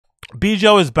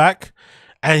BGL is back,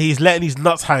 and he's letting his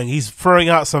nuts hang. He's throwing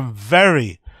out some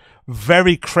very,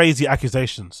 very crazy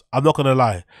accusations. I'm not gonna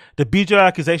lie. The BGL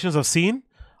accusations I've seen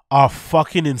are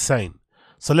fucking insane.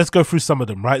 So let's go through some of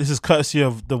them, right? This is courtesy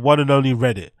of the one and only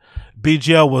Reddit.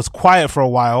 BGL was quiet for a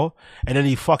while, and then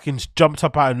he fucking jumped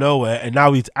up out of nowhere, and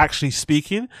now he's actually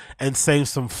speaking and saying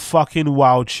some fucking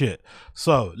wild shit.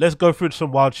 So let's go through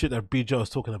some wild shit that BGL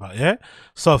is talking about, yeah?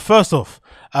 So first off,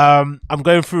 I'm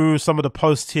going through some of the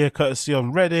posts here, courtesy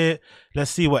on Reddit.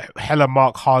 Let's see what Hella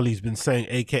Mark Harley's been saying,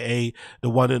 aka the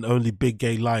one and only Big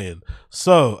Gay Lion.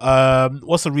 So,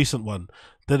 what's a recent one?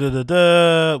 2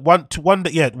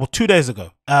 days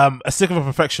ago. A Stick of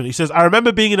Perfection. He says, I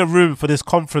remember being in a room for this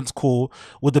conference call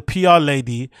with the PR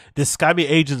lady, this scammy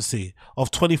agency of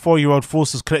 24-year-old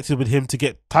fraudsters connected with him to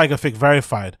get Tiger Fix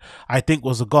verified, I think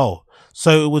was a goal.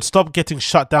 So it would stop getting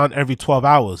shut down every 12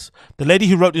 hours. The lady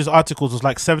who wrote these articles was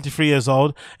like 73 years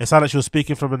old and sounded like she was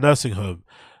speaking from a nursing home.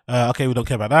 Okay, we don't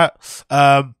care about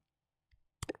that.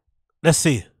 Let's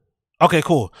see. Okay,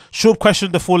 cool. Schaub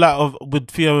questioned the fallout with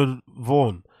Theo and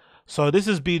Vaughn. So this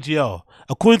is BGL.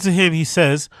 According to him, he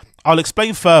says, I'll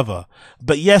explain further.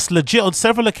 But yes, legit on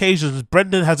several occasions,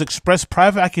 Brendan has expressed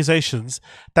private accusations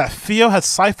that Theo had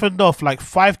siphoned off like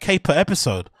 5k per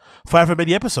episode for however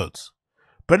many episodes.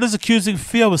 Brendan's accusing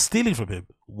Theo of stealing from him.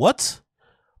 What?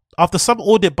 After some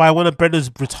audit by one of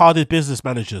Brendan's retarded business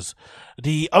managers,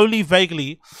 he only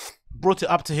vaguely brought it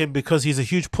up to him because he's a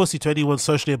huge pussy to anyone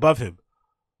socially above him.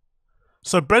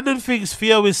 So Brendan thinks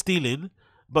Theo is stealing,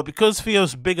 but because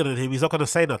Theo's bigger than him, he's not going to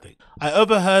say nothing. I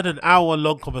overheard an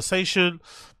hour-long conversation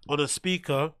on a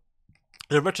speaker.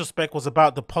 In retrospect, was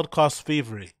about the podcast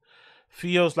thievery.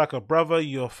 Theo's like a brother,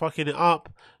 you're fucking it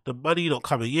up, the money not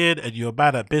coming in, and you're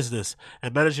bad at business.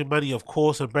 And managing money, of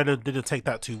course, and Brendan didn't take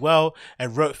that too well,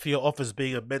 and wrote Theo off as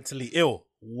being mentally ill.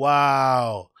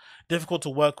 Wow. Difficult to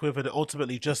work with and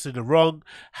ultimately just in the wrong.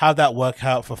 How'd that work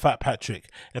out for Fat Patrick?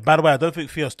 And by the way, I don't think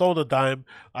Theo stole a dime.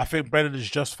 I think Brendan is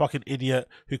just fucking idiot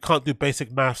who can't do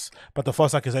basic maths, but the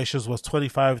false accusations was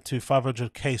 25 to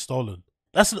 500k stolen.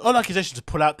 That's an odd accusation to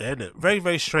pull out there, isn't it? Very,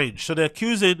 very strange. So they're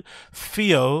accusing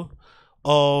Theo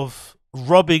of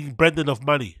robbing Brendan of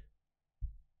money,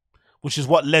 which is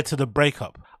what led to the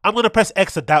breakup. I'm going to press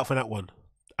X of doubt for that one.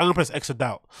 I'm going to press X of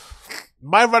doubt.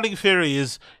 My running theory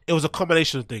is it was a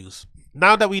combination of things.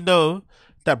 Now that we know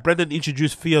that Brendan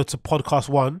introduced Theo to Podcast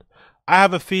One, I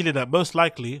have a feeling that most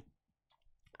likely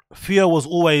Theo was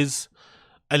always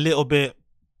a little bit,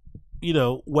 you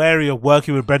know, wary of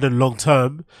working with Brendan long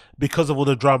term because of all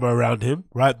the drama around him,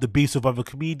 right? The beefs with other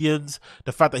comedians,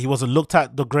 the fact that he wasn't looked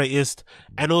at the greatest,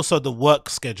 and also the work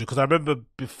schedule. Because I remember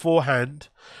beforehand,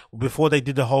 before they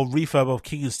did the whole refurb of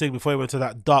King and Sting, before he went to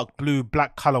that dark blue,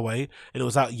 black colorway, and it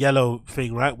was that yellow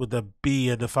thing, right? With the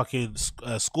bee and the fucking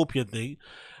scorpion thing,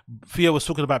 Theo was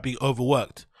talking about being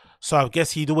overworked. So I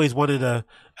guess he'd always wanted a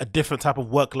different type of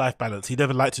work-life balance. He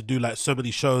never liked to do like so many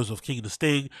shows of King and the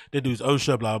Sting, then do his own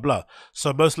show, blah, blah, blah.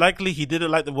 So most likely he didn't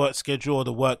like the work schedule or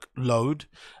the workload.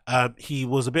 He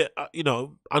was a bit, you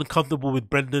know, uncomfortable with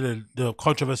Brendan and the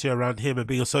controversy around him and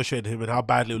being associated with him and how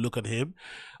badly it would look at him.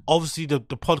 Obviously, the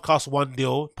Podcast One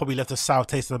deal probably left a sour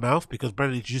taste in the mouth because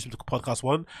Brendan introduced him to Podcast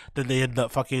One. Then they end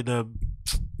up fucking,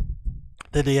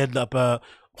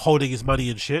 holding his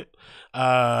money and shit.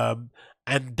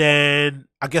 And then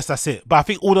I guess that's it. But I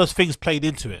think all those things played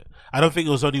into it. I don't think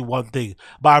it was only one thing.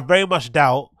 But I very much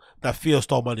doubt that Theo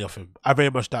stole money off him. I very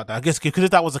much doubt that. I guess because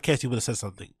if that was the case, he would have said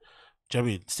something. Do you know what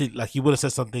I mean? See, like he would have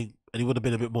said something and he would have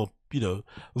been a bit more, you know,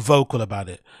 vocal about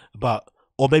it. But,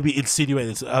 or maybe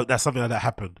insinuated that something like that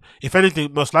happened. If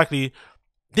anything, most likely,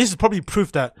 this is probably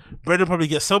proof that Brendan probably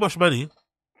gets so much money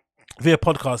via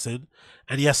podcasting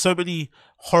and he has so many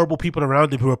horrible people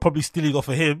around him who are probably stealing off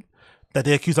of him that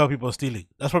they accuse other people of stealing.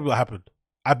 That's probably what happened.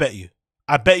 I bet you.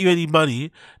 I bet you any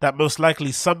money that most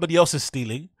likely somebody else is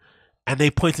stealing and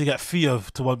they pointing at Theo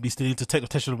to want to be stealing to take the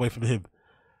attention away from him.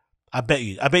 I bet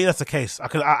you that's the case.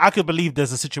 I could believe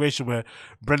there's a situation where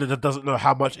Brendan doesn't know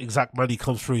how much exact money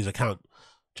comes through his account.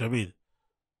 Do you know what I mean?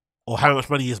 Or how much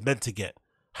money he's meant to get.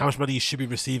 How much money he should be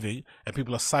receiving, and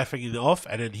people are siphoning it off,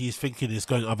 and then he's thinking it's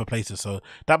going other places. So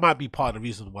that might be part of the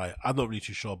reason why. I'm not really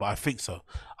too sure, but I think so.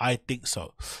 What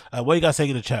are you guys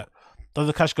saying in the chat? Does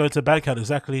the cash go into the bank account?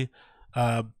 Exactly.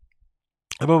 I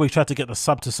remember we tried to get the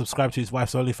sub to subscribe to his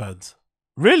wife's OnlyFans.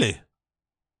 Really?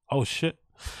 Oh shit.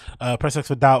 Press X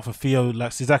for doubt for Theo.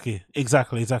 Like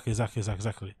exactly.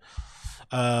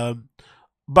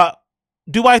 But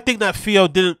do I think that Theo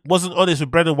wasn't honest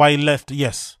with Brendan why he left?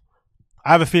 Yes.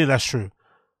 I have a feeling that's true.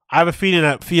 I have a feeling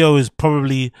that Theo is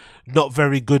probably not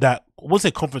very good at I won't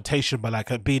say confrontation, but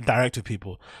like being direct with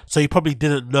people. So he probably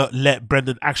didn't let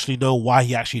Brendan actually know why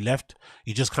he actually left.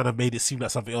 He just kind of made it seem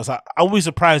like something else. I'm always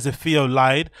surprised if Theo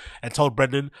lied and told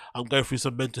Brendan, I'm going through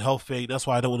some mental health thing, that's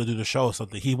why I don't want to do the show or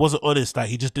something. He wasn't honest, like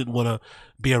he just didn't want to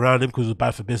be around him because it was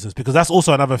bad for business. Because that's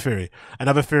also another theory.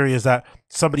 Another theory is that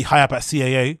somebody high up at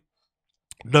CAA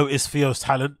noticed Theo's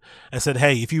talent and said,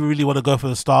 hey, if you really want to go for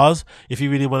the stars, if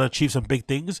you really want to achieve some big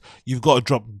things, you've got to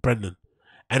drop Brendan.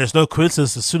 And it's no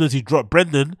coincidence, as soon as he dropped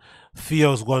Brendan,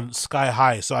 Theo's gone sky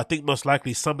high. So I think most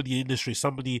likely somebody in the industry,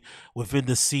 somebody within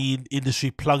the scene,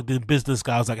 industry, plugged in business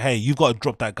guy was like, hey, you've got to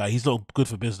drop that guy. He's not good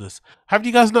for business. Have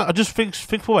you guys not? I just think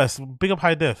for us, big up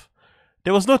High Def.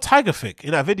 There was no Tiger Fic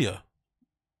in that video.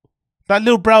 That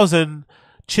little brows and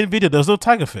chin video, there was no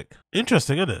Tiger Fic.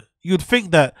 Interesting, isn't it? You'd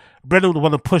think that Brendan would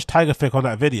want to push Tiger Fic on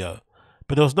that video,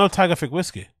 but there was no Tiger Fic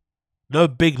whiskey. No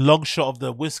big long shot of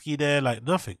the whiskey there, like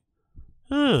nothing.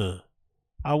 I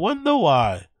wonder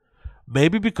why.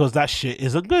 Maybe because that shit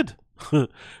isn't good.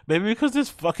 Maybe because there's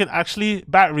fucking actually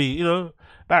battery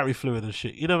fluid and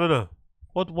shit. You never know.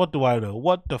 What do I know?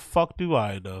 What the fuck do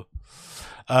I know?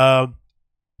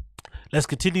 Let's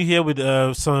continue here with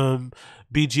some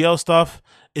BGL stuff.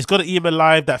 It's got an email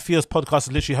live that Theo's podcast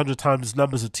is literally 100 times the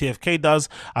numbers of TFK does.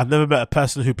 I've never met a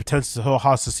person who pretends to her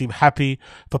heart to seem happy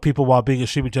for people while being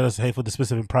extremely jealous and hateful,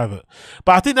 dismissive in private.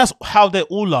 But I think that's how they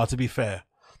all are, to be fair.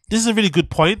 This is a really good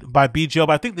point by BGL,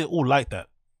 but I think they all like that.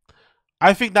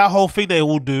 I think that whole thing they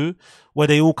all do, where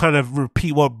they all kind of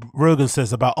repeat what Rogan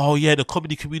says about, oh yeah, the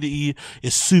comedy community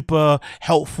is super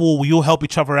helpful, we all help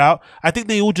each other out. I think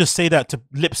they all just say that to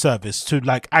lip service, to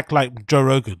like act like Joe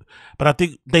Rogan. But I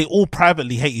think they all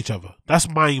privately hate each other. That's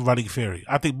my running theory.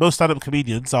 I think most stand-up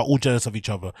comedians are all jealous of each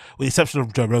other, with the exception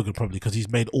of Joe Rogan probably, because he's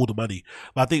made all the money.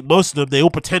 But I think most of them, they all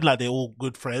pretend like they're all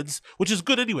good friends, which is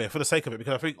good anyway for the sake of it,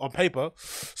 because I think on paper,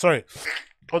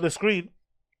 on the screen,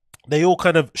 they all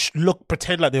kind of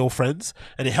pretend like they're all friends,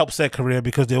 and it helps their career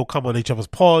because they all come on each other's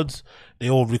pods, they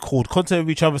all record content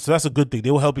with each other, so that's a good thing.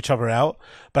 They all help each other out.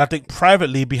 But I think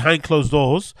privately, behind closed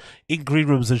doors, in green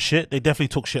rooms and shit, they definitely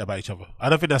talk shit about each other. I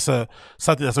don't think that's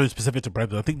something that's only specific to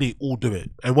Brendan. I think they all do it.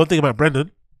 And one thing about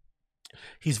Brendan,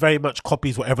 he's very much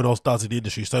copies what everyone else does in the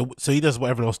industry. So he does what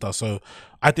everyone else does. So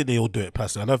I think they all do it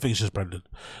personally. I don't think it's just Brendan.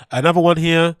 Another one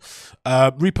here,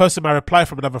 reposted my reply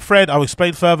from another friend. I'll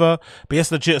explain further. But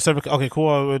yes, legit. Okay,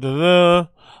 cool.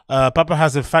 BAPA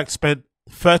has in fact spent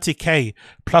 30k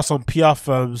plus on PR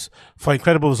firms for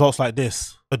incredible results like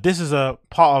this. But this is a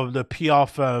part of the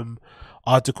PR firm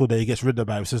article that he gets written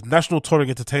about. It says, National Touring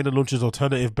Entertainer launches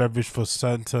alternative beverage for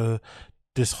Santa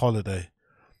this holiday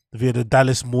via the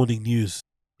Dallas Morning News.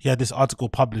 He had this article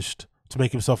published to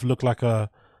make himself look like a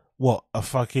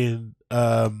fucking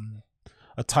a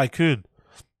tycoon.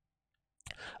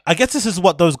 I guess this is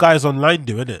what those guys online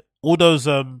do, isn't it? All those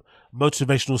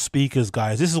motivational speakers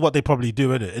guys, this is what they probably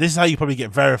do, isn't it? And this is how you probably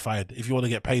get verified if you want to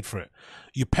get paid for it.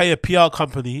 You pay a PR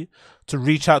company to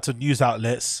reach out to news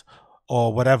outlets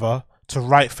or whatever to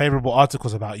write favorable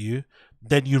articles about you.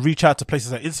 Then you reach out to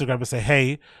places like Instagram and say,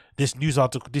 hey, this news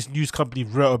article, this news company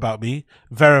wrote about me,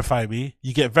 verify me.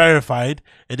 You get verified,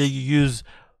 and then you use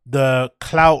the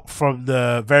clout from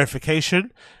the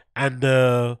verification and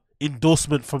the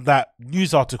endorsement from that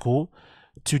news article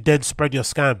to then spread your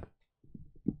scam.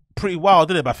 Pretty wild,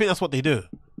 isn't it? But I think that's what they do.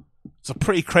 It's a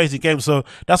pretty crazy game. So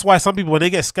that's why some people, when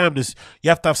they get scammed, you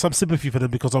have to have some sympathy for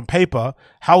them, because on paper,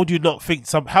 how would you not think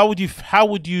how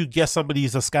would you guess somebody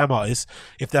is a scam artist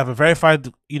if they have a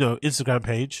verified, Instagram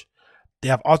page, they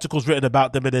have articles written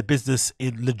about them and their business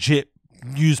in legit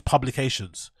news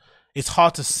publications? It's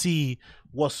hard to see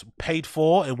what's paid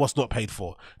for and what's not paid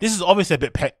for. This is obviously a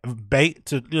bit bait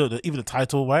to, even the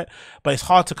title, right? But it's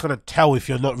hard to kind of tell if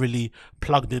you're not really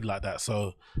plugged in like that.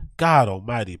 So, God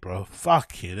almighty, bro.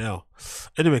 Fucking hell.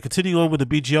 Anyway, continuing on with the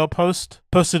BGL post.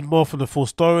 Posted more from the full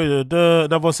story.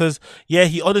 Another one says, yeah,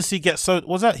 he honestly gets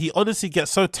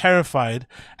so terrified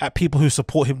at people who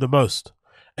support him the most.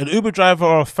 An Uber driver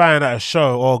or a fan at a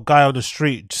show or a guy on the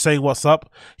street saying what's up,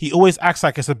 he always acts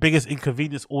like it's the biggest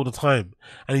inconvenience all the time,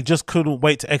 and he just couldn't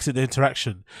wait to exit the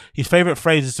interaction. His favourite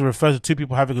phrase is to refer to two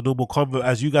people having a normal convo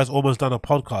as, you guys almost done a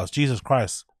podcast. Jesus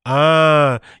Christ.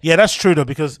 Yeah, that's true though,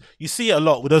 because you see it a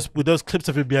lot with those clips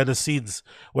of him behind the scenes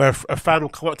where a fan will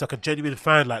come up to like a genuine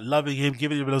fan, like loving him,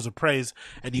 giving him loads of praise,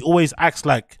 and he always acts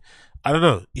like, I don't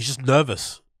know, he's just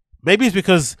nervous. Maybe it's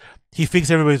because he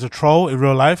thinks everybody's a troll in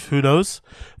real life, who knows?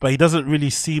 But he doesn't really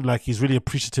seem like he's really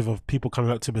appreciative of people coming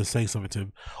up to him and saying something to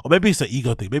him. Or maybe it's an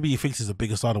ego thing. Maybe he thinks he's a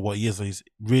bigger star than what he is, and he's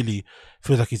really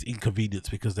feels like he's inconvenienced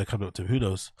because they're coming up to him. Who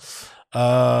knows?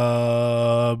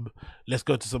 Let's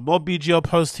go to some more BGL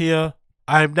posts here.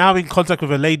 I am now in contact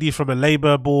with a lady from a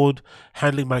Labour board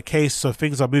handling my case, so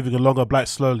things are moving along a blight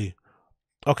slowly.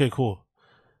 Okay, cool.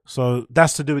 So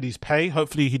that's to do with his pay.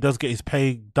 Hopefully he does get his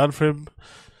pay done for him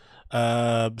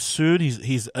soon.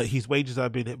 His wages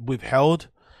have been withheld,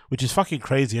 which is fucking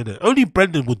crazy, isn't it? Only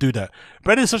Brendan would do that.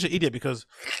 Brendan's such an idiot because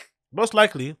most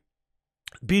likely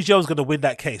BGL is going to win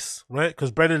that case, right?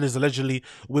 Because Brendan is allegedly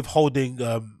withholding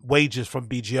wages from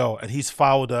BGL, and he's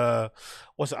filed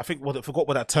what's it? I forgot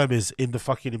what that term is in the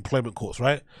fucking employment courts,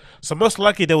 right? So most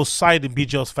likely they will side in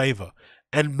BGL's favor,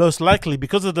 and most likely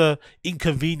because of the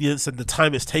inconvenience and the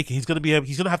time it's taking, he's going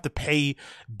to have to pay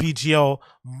BGL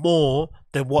more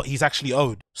than what he's actually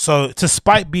owed. So to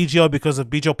spite BGL because of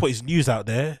BGL put his news out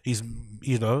there, he's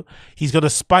going to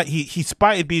spite he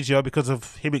spited BGL because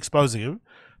of him exposing him.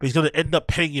 But he's going to end up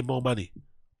paying him more money.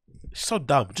 It's so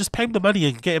dumb. Just pay him the money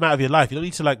and get him out of your life. You don't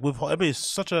need to like withhold. I mean, he's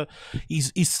such a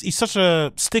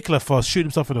stickler for shooting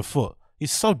himself in the foot.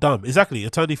 He's so dumb. Exactly.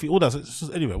 Attorney fee, all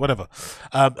that. Anyway, whatever.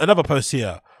 Another post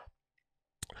here.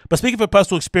 But speaking from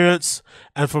personal experience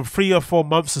and from 3 or 4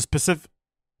 months of specific...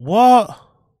 What?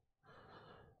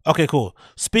 Okay, cool.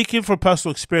 Speaking from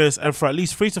personal experience and for at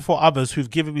least 3 to 4 others who've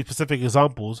given me specific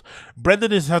examples, Brendan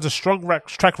has a strong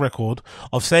track record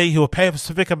of saying he will pay a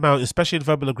specific amount, especially in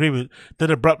verbal agreement,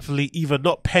 then abruptly either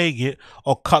not paying it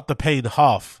or cut the pay in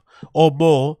half or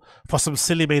more for some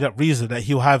silly made-up reason that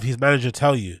he'll have his manager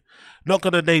tell you. Not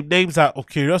going to name names out of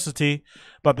curiosity,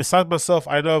 but besides myself,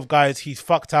 I know of guys he's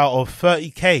fucked out of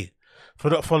 30k for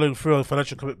not following through on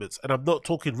financial commitments. And I'm not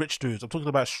talking rich dudes. I'm talking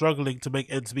about struggling to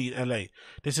make ends meet in LA.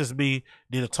 This is me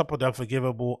near the top of the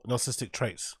unforgivable narcissistic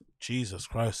traits. Jesus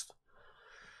Christ.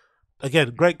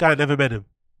 Again, great guy, never met him.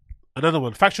 Another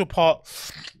one. Factual part.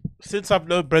 Since I've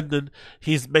known Brendan,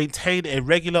 he's maintained a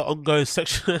regular ongoing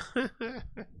sexual...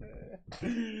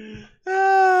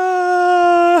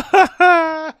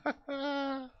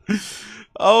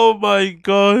 Oh my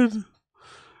God.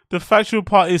 The factual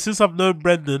part is, since I've known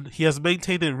Brendan, he has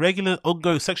maintained a regular,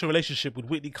 ongoing sexual relationship with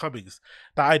Whitney Cumming's.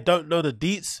 That I don't know the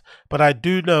deets, but I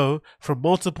do know from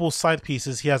multiple side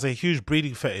pieces he has a huge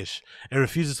breeding fetish and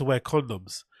refuses to wear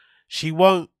condoms.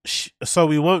 So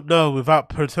we won't know without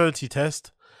paternity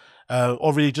test,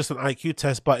 or really just an IQ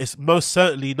test, but it's most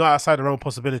certainly not outside the realm of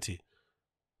possibility.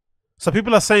 So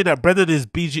people are saying that Brendan is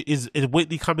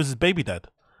Whitney Cummings' baby dad.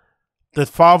 The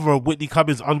father of Whitney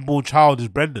Cummings' unborn child is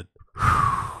Brendan.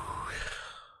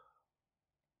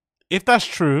 If that's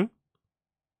true,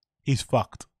 he's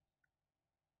fucked.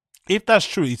 If that's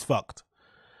true, he's fucked.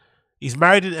 He's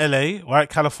married in LA, right?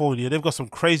 California. They've got some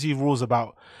crazy rules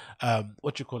about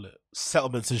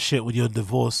settlements and shit when you're in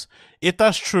divorce. If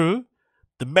that's true,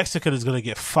 the Mexican is gonna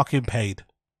get fucking paid.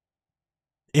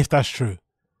 If that's true,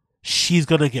 she's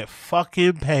gonna get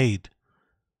fucking paid.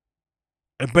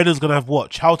 And Brendan's gonna have what?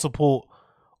 Child support.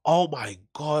 Oh my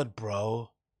God, bro.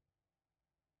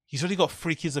 He's already got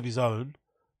 3 kids of his own,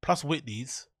 plus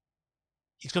Whitney's.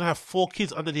 He's going to have 4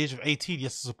 kids under the age of 18 he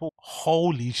has to support.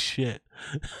 Holy shit.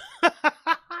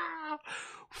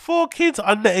 4 kids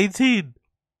under 18.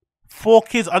 4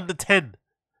 kids under 10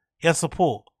 he has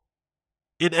support.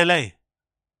 In LA.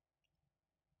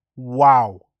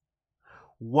 Wow.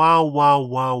 Wow, wow,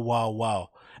 wow, wow, wow.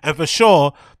 And for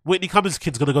sure, Whitney Cummings'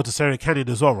 kid's going to go to Sierra Canyon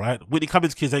as well, right? Whitney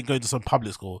Cummings' kids ain't going to some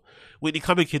public school. Whitney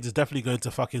Cummings' kids is definitely going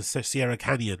to fucking Sierra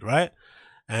Canyon, right?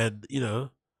 And, and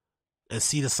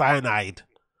see the cyanide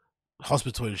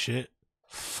hospital and shit.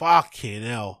 Fucking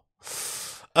hell.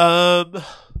 Do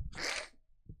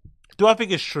I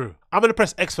think it's true? I'm going to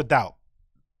press X for doubt.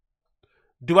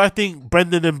 Do I think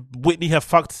Brendan and Whitney have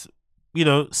fucked,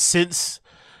 since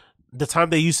the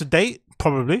time they used to date?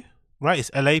 Probably. Right,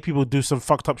 it's LA. People do some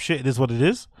fucked up shit. It is what it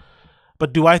is.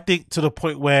 But do I think to the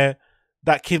point where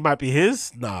that kid might be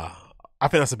his? Nah, I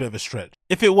think that's a bit of a stretch.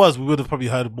 If it was, we would have probably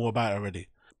heard more about it already.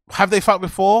 Have they fucked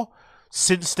before?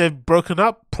 Since they've broken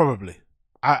up? Probably.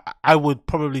 I would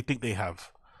probably think they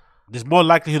have. There's more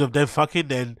likelihood of them fucking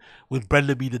than with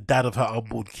Brendan be the dad of her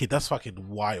unborn kid. That's fucking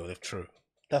wild if true.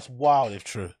 That's wild if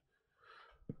true.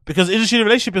 Because isn't she in a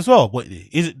relationship as well, Whitney?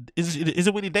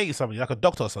 Isn't Whitney dating somebody, like a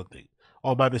doctor or something?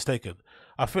 Or am I mistaken?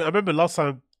 I remember last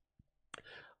time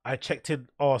I checked in,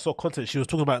 I saw content, she was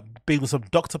talking about being with some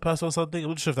doctor person or something. I'm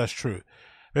not sure if that's true.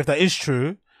 But if that is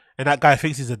true, and that guy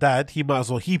thinks he's a dad, he might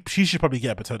as well, she should probably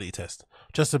get a paternity test,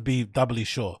 just to be doubly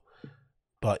sure.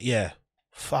 But yeah,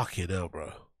 fucking hell,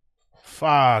 bro.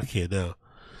 Fucking hell.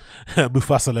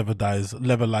 Mufasa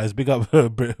never lies. Big up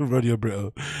Rodeo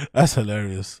Brito. That's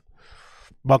hilarious.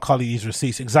 Mark Colley's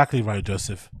receipts. Exactly right,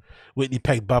 Joseph. Whitney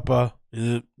pegged BAPA.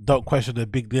 Don't question the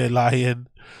big deal lying.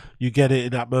 You get it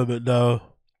in that moment, though.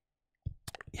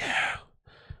 Yeah.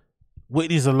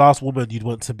 Whitney's the last woman you'd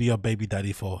want to be your baby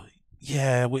daddy for.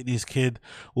 Yeah, Whitney's kid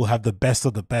will have the best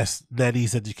of the best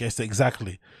nannies, education.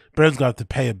 Exactly. Brennan's going to have to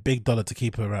pay a big dollar to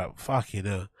keep her out. Fucking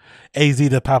hell. AZ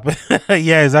the papa.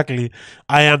 Yeah, exactly.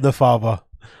 I am the father.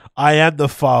 I am the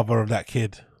father of that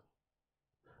kid.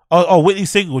 Oh, Whitney's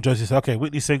single, Josie said. Okay,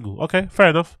 Whitney's single. Okay, fair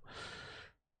enough.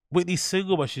 Whitney's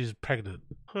single, but she's pregnant.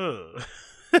 Huh.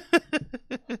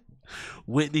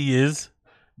 Whitney is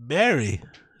Mary.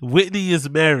 Whitney is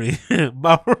Mary.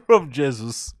 Mother of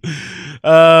Jesus.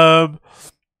 I'm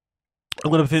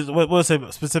gonna say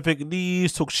specific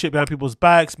needs. Talk shit behind people's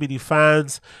backs. Meaning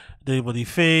fans. Doing what he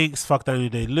thinks. Fuck Daniel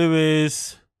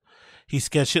Day-Lewis. He's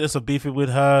scared shitless of beefing with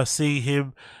her. Seeing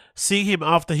him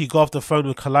after he got off the phone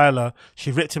with Kalila,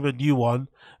 she ripped him a new one.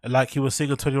 Like he was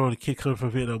seeing a 20-year-old kid coming from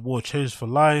Vietnam War. Changed for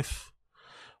life.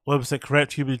 100%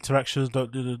 correct. Human interactions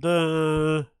don't do.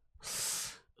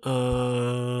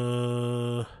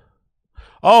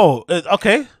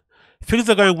 Okay. Things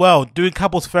are going well. Doing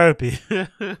couples therapy.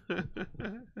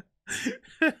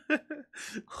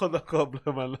 Hold on, I can't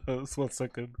blow my nose. 1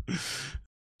 second.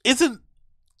 Isn't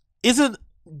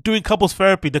doing couples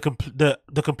therapy the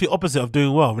complete opposite of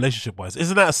doing well relationship wise?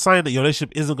 Isn't that a sign that your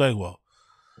relationship isn't going well?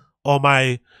 Or am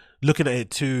I looking at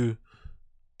it too,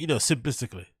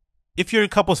 simplistically? If you're in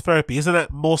couples therapy, isn't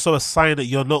that more so a sign that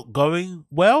you're not going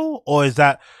well? Or is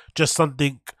that just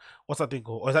something, what's that thing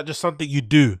called? Or is that just something you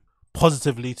do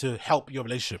positively to help your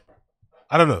relationship?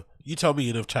 I don't know. You tell me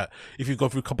in the chat if you go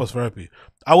through couples therapy.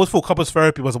 I always thought couples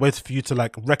therapy was a way for you to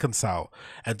like reconcile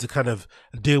and to kind of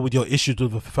deal with your issues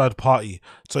with a third party,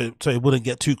 so it wouldn't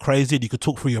get too crazy and you could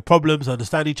talk through your problems,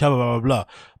 understand each other, blah blah blah.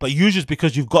 But usually it's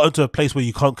because you've gotten to a place where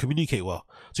you can't communicate well,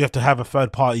 so you have to have a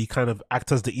third party kind of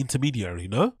act as the intermediary.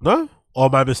 No, or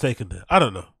am I mistaken there? I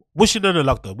don't know. Wishing them the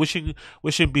luck though. Wishing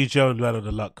BGO and Luana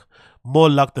the luck.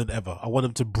 More luck than ever. I want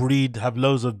them to breed, have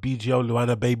loads of BGO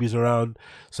Luana babies around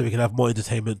so we can have more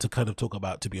entertainment to kind of talk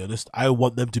about, to be honest. I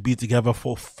want them to be together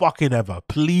for fucking ever.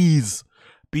 Please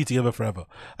be together forever.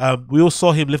 We all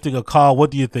saw him lifting a car. What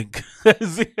do you think?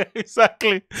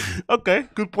 Exactly. Okay,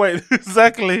 good point.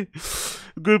 Exactly.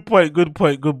 Good point.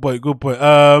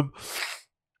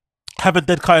 Haven't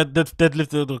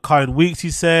deadlifted a car in weeks,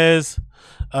 he says.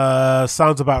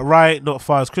 Sounds about right. Not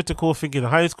far as critical. Thinking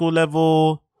high school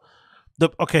level. The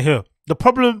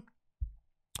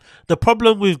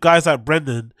problem with guys like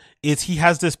Brendan is he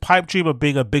has this pipe dream of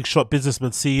being a big shot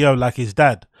businessman CEO like his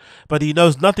dad, but he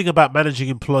knows nothing about managing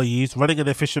employees, running an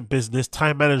efficient business,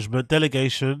 time management,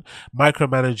 delegation,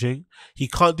 micromanaging. He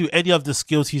can't do any of the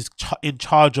skills he's in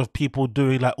charge of people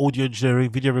doing, like audio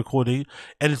engineering, video recording,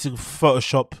 editing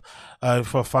Photoshop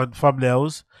for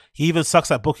thumbnails. He even sucks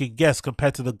at booking guests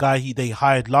compared to the guy they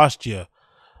hired last year,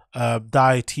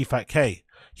 Dai T-Fat K.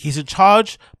 He's in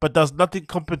charge, but does nothing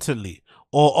competently,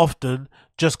 or often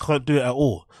just can't do it at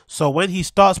all. So when he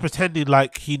starts pretending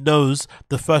like he knows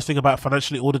the first thing about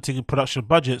financially auditing and production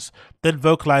budgets, then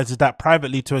vocalizes that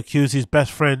privately to accuse his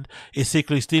best friend is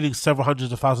secretly stealing several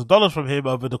hundreds of $1,000s from him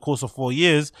over the course of 4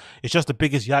 years, it's just the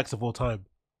biggest yikes of all time.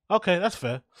 Okay, that's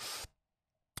fair.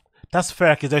 That's fair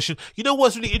accusation. You know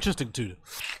what's really interesting too?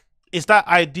 Is that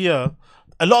idea.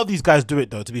 A lot of these guys do it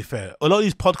though, to be fair. A lot of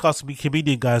these podcast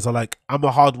comedian guys are like, I'm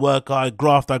a hard worker, I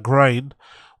graft, I grind.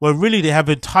 When really they have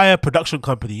entire production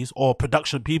companies or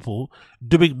production people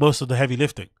doing most of the heavy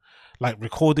lifting. Like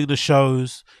recording the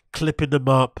shows, clipping them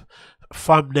up,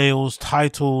 thumbnails,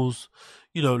 titles,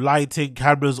 lighting,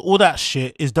 cameras, all that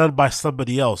shit is done by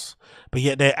somebody else. But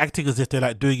yet they're acting as if they're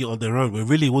like doing it on their own. When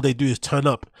really all they do is turn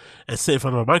up and sit in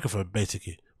front of a microphone,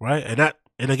 basically. Right?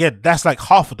 And again, that's like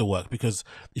half of the work, because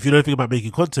if you know anything about making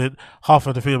content, half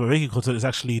of the thing about making content is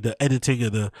actually the editing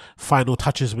and the final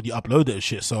touches when you upload it and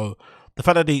shit. So the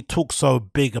fact that they talk so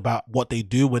big about what they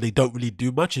do when they don't really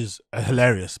do much is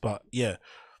hilarious. But yeah.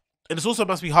 And it also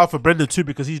must be hard for Brendan too,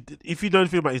 because if you know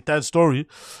anything about his dad's story,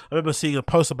 I remember seeing a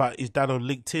post about his dad on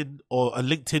LinkedIn, or a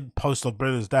LinkedIn post of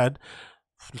Brendan's dad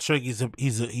showing his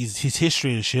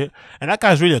history and shit. And that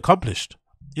guy's really accomplished.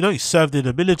 He served in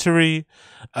the military,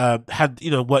 had,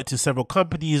 worked in several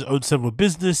companies, owned several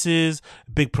businesses,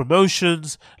 big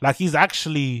promotions. Like, he's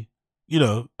actually,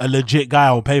 a legit guy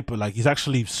on paper. Like, he's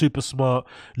actually super smart,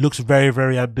 looks very,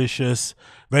 very ambitious,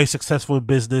 very successful in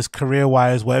business,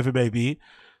 career-wise, whatever it may be.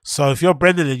 So if you're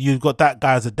Brendan and you've got that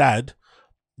guy as a dad,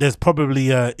 there's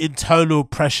probably internal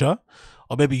pressure,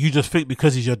 or maybe you just think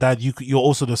because he's your dad, you're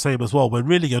also the same as well, when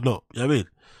really you're not. You know what I mean?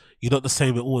 You're not the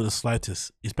same at all in the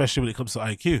slightest, especially when it comes to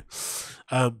IQ.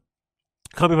 Can't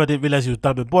believe I didn't realize he was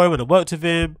Diamond Boy when I worked with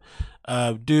him.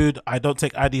 Dude, I don't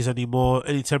take IDs anymore.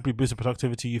 Any temporary boost of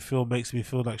productivity you feel makes me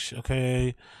feel like shit.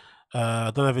 Okay.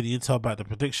 I don't have any intel about the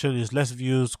prediction. Is less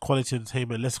views, quality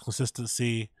entertainment, less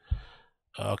consistency.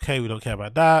 Okay, we don't care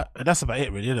about that, and that's about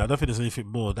it, really. I don't think there's anything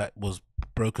more that was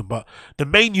broken. But the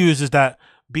main news is that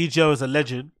BGO is a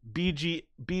legend.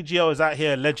 BGO is out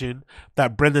here alleging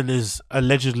that Brendan is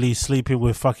allegedly sleeping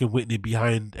with fucking Whitney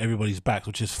behind everybody's backs,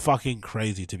 which is fucking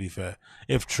crazy, to be fair,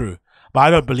 if true. But I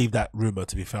don't believe that rumor,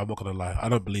 to be fair. I'm not gonna lie. I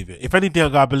don't believe it. If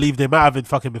anything, I believe they might have been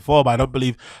fucking before, but I don't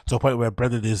believe to a point where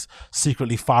Brendan is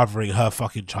secretly fathering her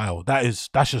fucking child. That's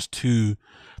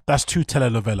too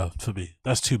telenovela for me.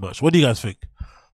 That's too much. What do you guys think?